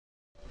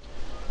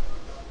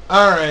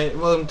Alright,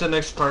 welcome to the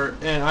next part,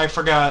 and I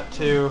forgot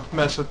to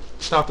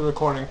stop the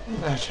recording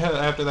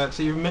after that,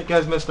 so you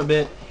guys missed a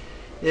bit.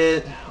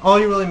 All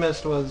you really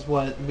missed was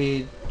what,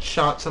 we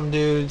shot some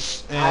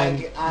dudes,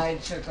 and... I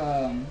took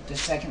the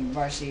second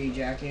varsity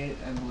jacket,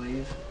 I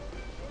believe.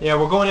 Yeah,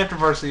 we're going after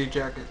varsity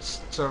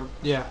jackets, so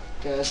yeah.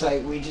 Cause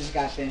like, we just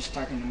got finished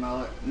talking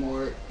to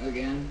Mort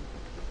again.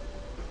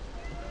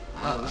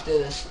 Let's do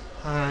this.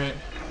 Alright.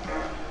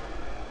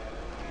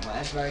 Well,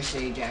 that's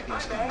varsity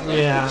jackets.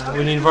 Yeah,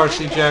 we need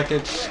varsity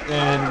jackets,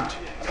 and...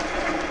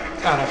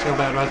 God, I feel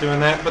bad about doing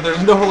that, but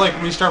there's no,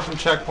 like, restart from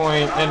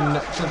checkpoint,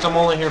 and since I'm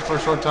only here for a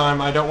short time,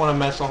 I don't want to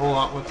mess a whole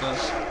lot with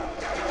this.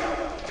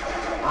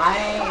 I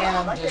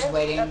am just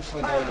waiting for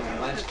the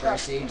last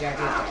varsity jacket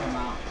to come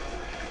out.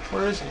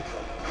 Where is he?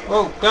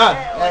 Oh, God!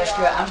 That's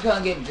good. I'm just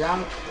gonna get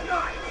drunk.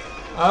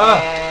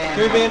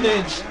 Give me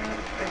band-aids!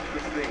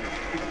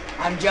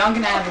 I'm drunk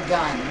and I have a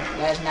gun.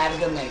 That is not a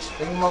good mix.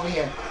 Bring him over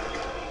here.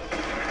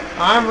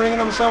 I'm bringing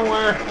him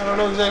somewhere. I don't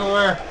know exactly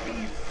where.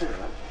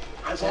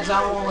 Since I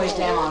don't want to waste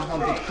ammo, I'm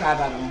gonna beat the crap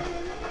out of him.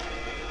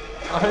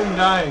 I'm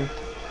dying.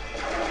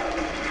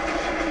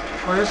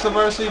 Where's the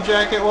varsity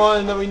jacket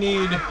one that we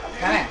need?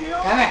 Come here.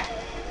 Come here.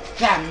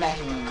 Stop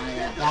messing with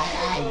my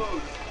guy.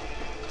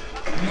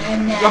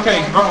 Okay,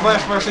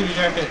 last varsity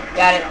jacket.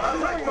 Got it.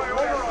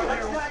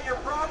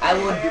 I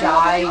will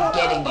die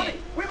getting it.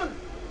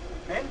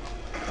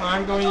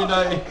 I'm going to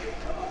die.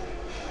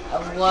 I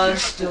love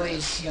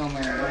Stewie's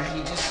humor. He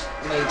just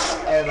makes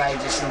everybody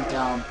just seem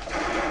dumb.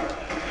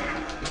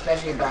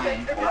 Especially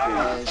Brian.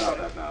 Because,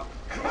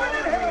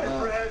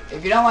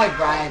 if you don't like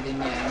Brian, then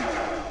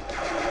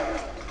yeah.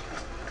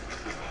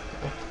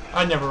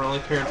 I never really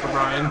cared for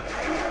Brian.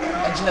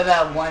 Until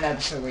that one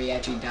episode where he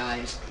actually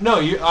dies. No,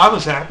 I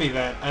was happy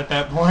that at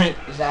that point.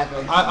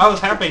 Exactly. I was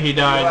happy he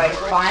died. Like,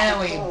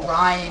 finally,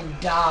 Brian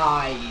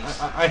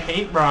dies. I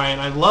hate Brian.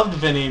 I loved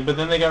Vinny, but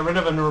then they got rid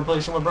of him to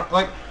replace him with Brian.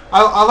 Like,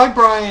 I like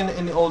Brian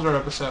in the older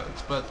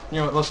episodes, but you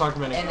know what? Let's talk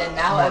Vinny. And then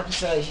now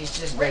episode, he's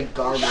just like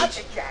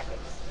garbage.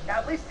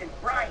 Now listen,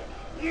 Brian.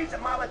 Here's a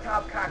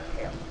Molotov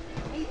cocktail.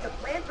 You need to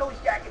plant those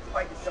jackets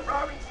by the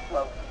Sorority's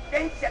float,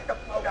 then set the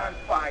float on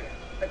fire.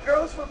 The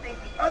girls will think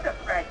the other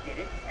frat did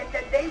it, and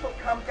then they will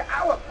come to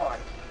our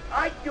party.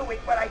 I'd do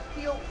it, but I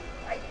feel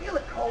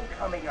a cold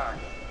coming on.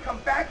 Come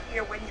back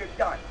here when you're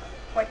done.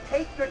 But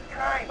take your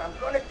time. I'm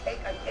gonna take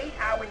an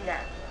 8-hour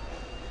nap.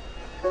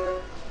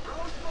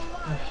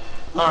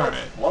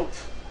 Alright.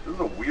 Floats. This is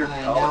a weird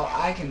color. Now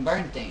I can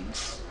burn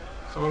things.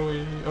 So what do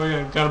we... Oh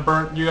yeah, you gotta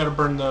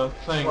burn the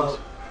things.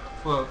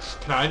 Floats.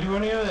 Can I do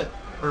any of it?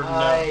 Or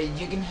no?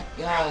 You can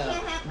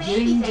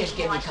just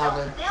give me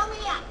cover.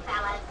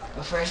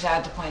 But first I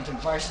have to plant the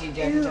varsity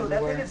jackets Ew, that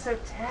everywhere. thing is so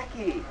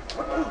tacky.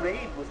 What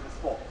parade was this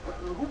for?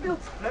 Who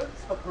builds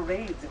floats for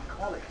parades in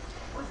college?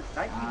 What is it,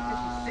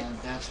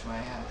 1956? That's why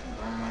I have to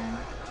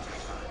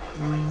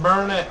burn.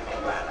 Burn it!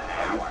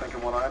 Are you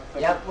thinking what I'm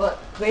thinking? Yep, look,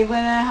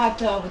 Cleveland in a hot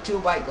tub with 2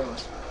 white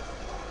girls.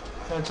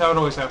 That's how it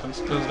always happens.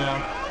 It goes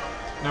down.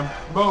 Now,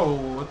 whoa,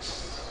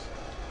 what's...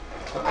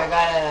 I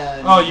got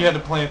a... Oh, you had to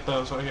plant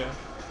those, oh yeah.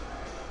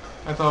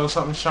 I thought it was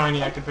something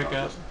shiny I could pick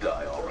up.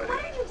 Die already. What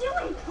are you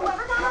doing?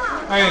 Whoever got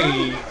off.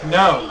 Hey,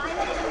 no!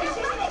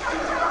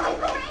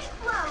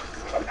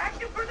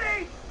 Active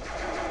grenade!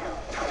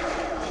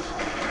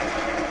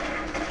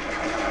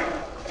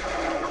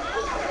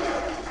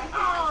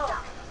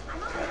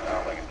 Now,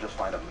 if I can just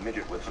find a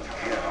midget with some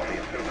gin, I'll be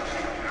in business.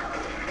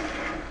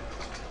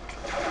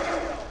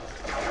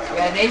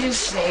 Yeah, they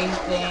just say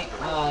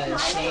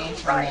saying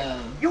from the...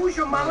 Use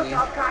your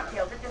Molotov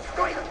cocktail to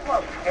destroy the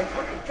float and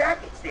put the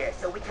jackets there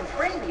so we can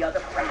frame the other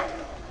frat.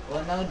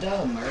 Well, no,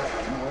 duh,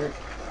 Merc.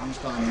 I'm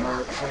just going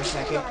Merc for a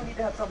second. I need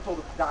to have some sort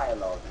of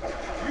dialogue.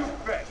 You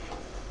bet.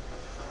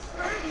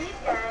 Screw these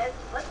guys.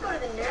 Let's go to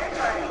the nerd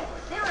party.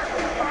 They don't have to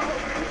follow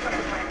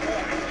something like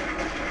this.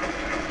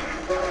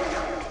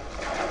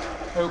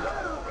 Oh,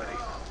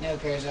 No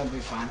cares, I'll be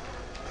fine.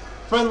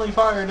 friendly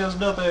fire does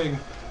nothing!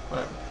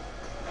 Whatever.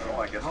 Oh,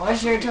 I guess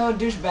Unless you're a total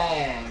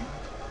douchebag.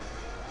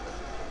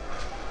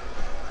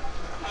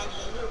 Any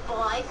of you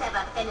boys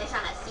ever finish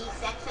on a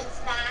C-section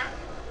star?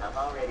 I'm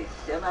already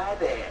semi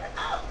there.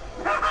 Oh.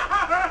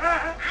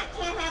 I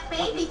can't have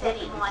babies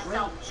anymore,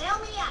 so fill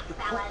me up,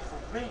 fellas.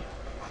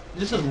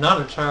 This is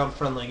not a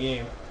child-friendly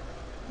game.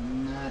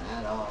 Not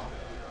at all.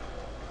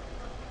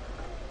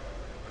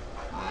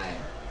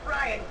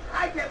 Brian,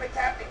 I've never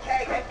tapped a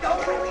keg. I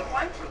don't really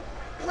want to.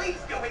 Please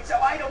do it so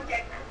I don't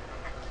get...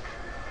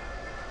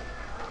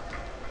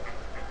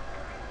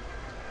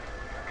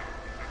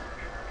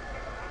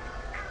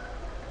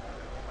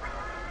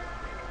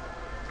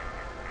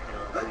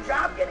 Good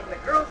job getting the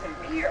girls in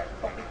beer,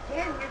 but we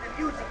can't hear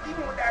the music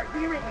even with our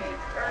hearing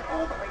aids turned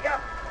all the way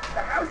up.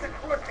 The house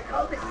across the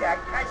cul-de-sac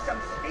has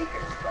some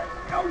speakers, but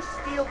no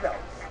steal those.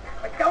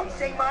 But don't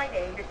say my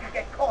name if you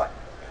get caught.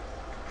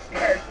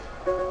 Scared.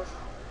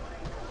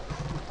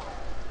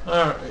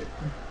 Alright,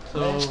 so...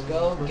 Let's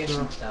go get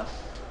some stuff.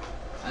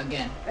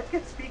 Again. Let's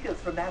get speakers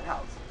from that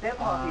house. Their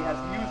party has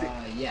music.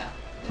 Yeah,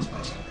 this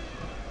way.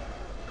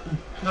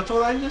 That's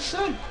what I just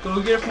said.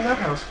 Go get it from that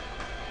house.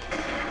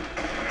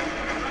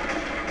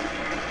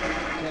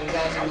 Okay, you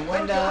guys in the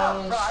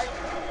windows.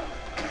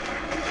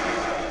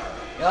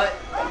 You know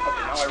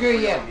what? Screw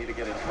you. Need to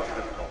get into a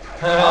physical.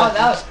 Oh,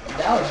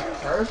 that was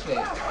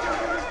perfect.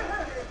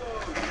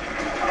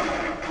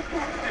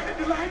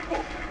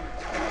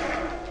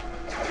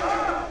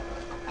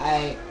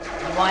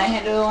 You want to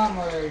handle him,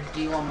 or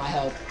do you want my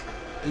help?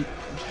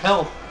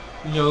 Hell,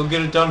 you'll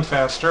get it done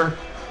faster.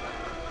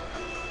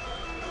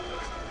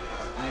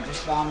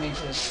 Just follow me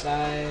to the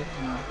side.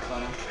 No,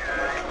 follow.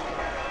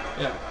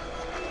 Yeah.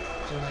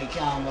 So we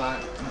count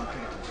back.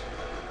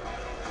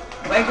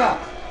 Wake up!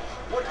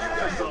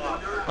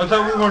 I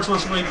thought we weren't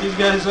supposed to wake these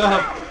guys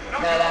up.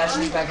 That's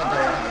just back at the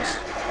warehouse.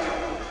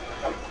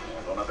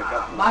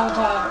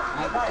 Molotov,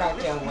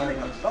 cocktail, whatever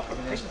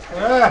it is.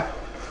 Ah!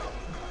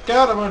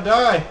 God, I'm gonna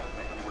die.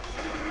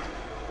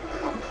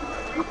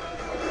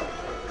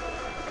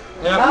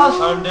 Yep,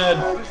 I'm dead.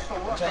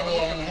 So I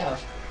need help.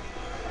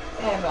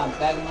 Yeah, I have a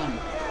bag of money.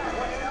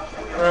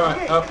 Where am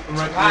I? Oh, I'm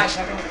right here.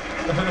 Second.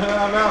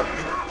 I'm out.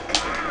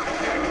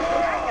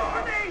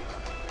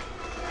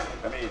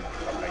 I mean,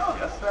 I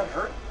guess that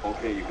hurt.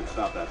 Okay, you can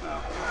stop that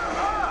now.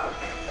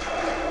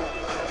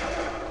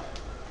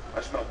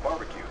 I smell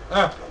barbecue.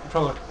 Ah,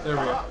 controller. There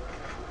we go.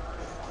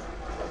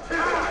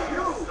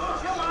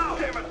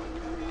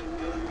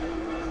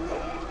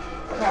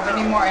 Crap,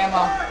 I need more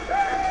ammo.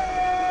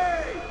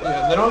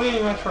 Yeah, they don't give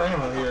you much for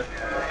ammo here.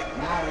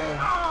 Not really.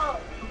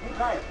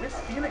 Ryan, we're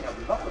stealing a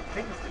lot of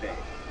things today.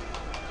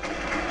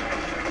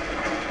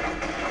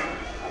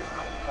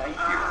 Thank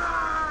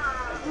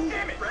you.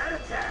 Damn it!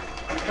 Rat attack!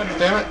 God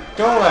damn it.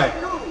 Go away.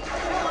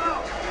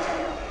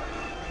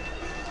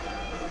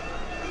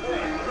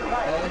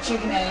 The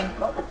chicken egg. A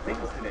lot of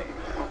things today.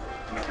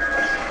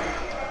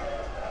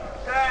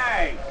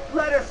 Hey!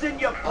 Let us in,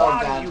 you God.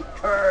 body, you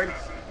turds!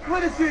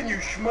 Let us in, you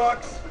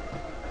schmucks!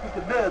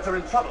 The nerds are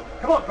in trouble.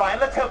 Come on, Brian,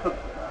 let's help them.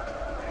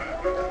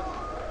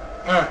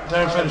 Alright,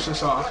 time to finish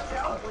this off.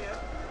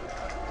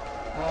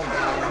 Oh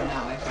god, I'm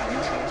not like fighting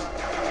these guys.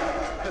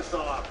 Piss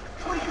off.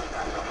 What are you?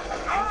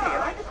 Okay,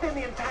 I could spend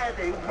the entire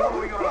day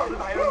rolling around with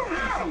my own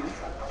feces.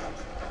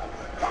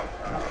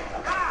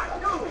 Ah,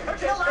 dude!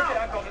 Chill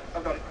out!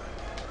 I've got it.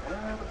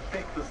 Let's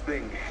fix this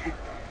thing.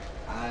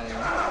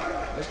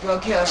 Let's go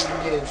kill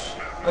some dudes.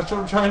 That's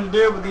what I'm trying to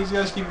do, but these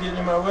guys keep getting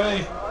in my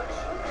way.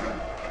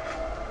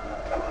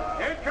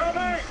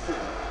 Incoming!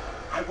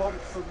 I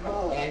wanted some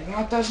more. Yeah, if you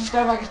want to throw some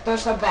stuff, I can throw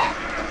stuff back.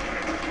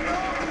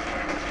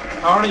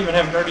 I don't even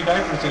have dirty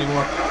diapers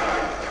anymore.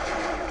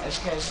 That's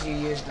because you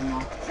used them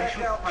all. Check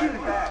out my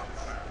bags.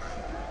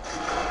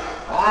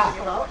 Ah!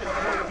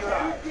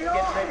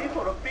 Get ready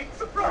for a big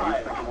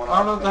surprise. I don't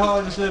know what the hell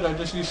I just did. I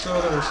just used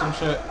soda or some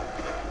shit.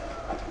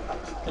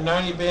 And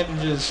 90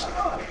 bandages.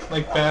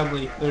 Like,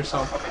 badly. There's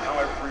some. Okay, now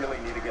I really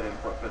need to get in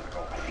for a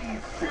physical.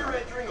 You're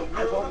entering a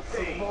world of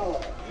pain.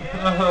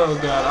 Oh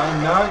god,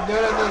 I'm not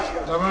good at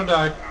this. I'm gonna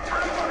die.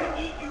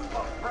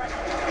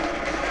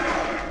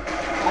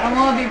 I don't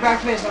want to be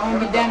breakfast, I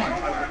want to be dinner.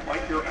 I would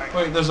like your act.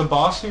 Wait, there's a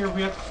boss here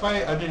we have to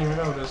fight? I didn't even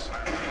notice.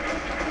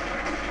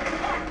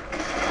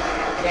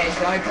 Yeah, he's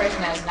the only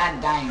person that's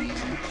not dying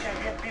even.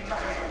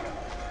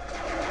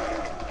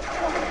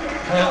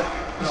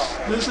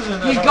 This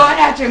isn't He's that going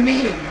after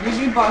me!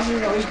 Usually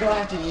bosses always go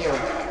after you.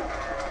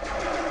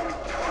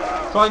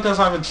 Probably because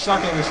I've been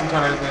sucking this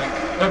entire thing.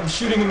 I'm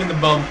shooting him in the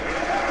bum.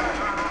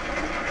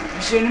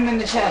 You shoot him in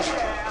the chest.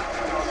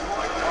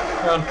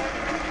 Run.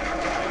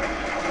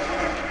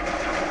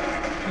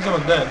 He's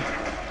almost dead.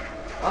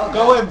 Oh,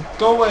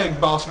 Go away,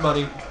 boss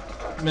buddy.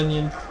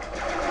 Minion.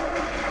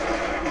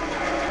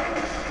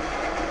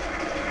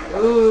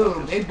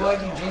 Ooh, big boy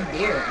can drink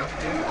beer. I can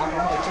drink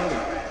alcohol too.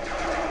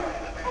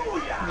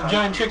 The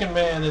giant chicken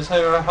man is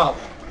here to help.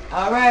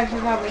 Alright, I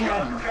forgot we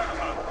had him.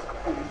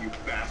 You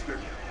bastard.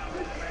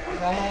 Go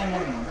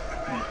ahead and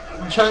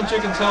him. The giant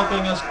chicken's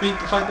helping us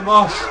fight the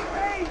boss.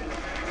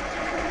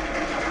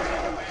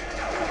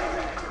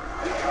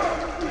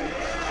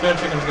 Giant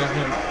chicken's got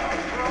him.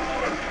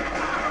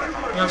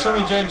 We have so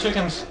many giant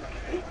chickens.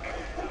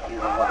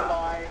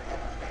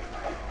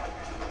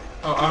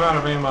 Oh, I'm out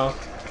of ammo.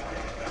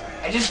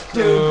 I just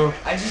threw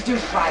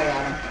fire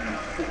at him.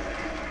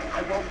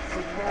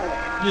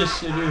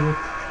 Yes, you do.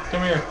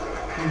 Come here.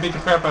 I'm gonna beat the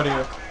crap out of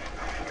you.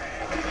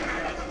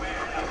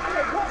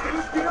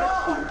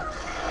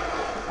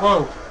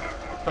 Whoa.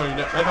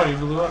 I thought he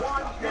blew up.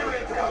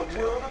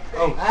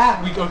 Oh, Ah.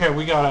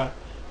 we gotta...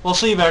 We'll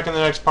see you back in the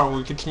next part where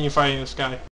we continue fighting this guy.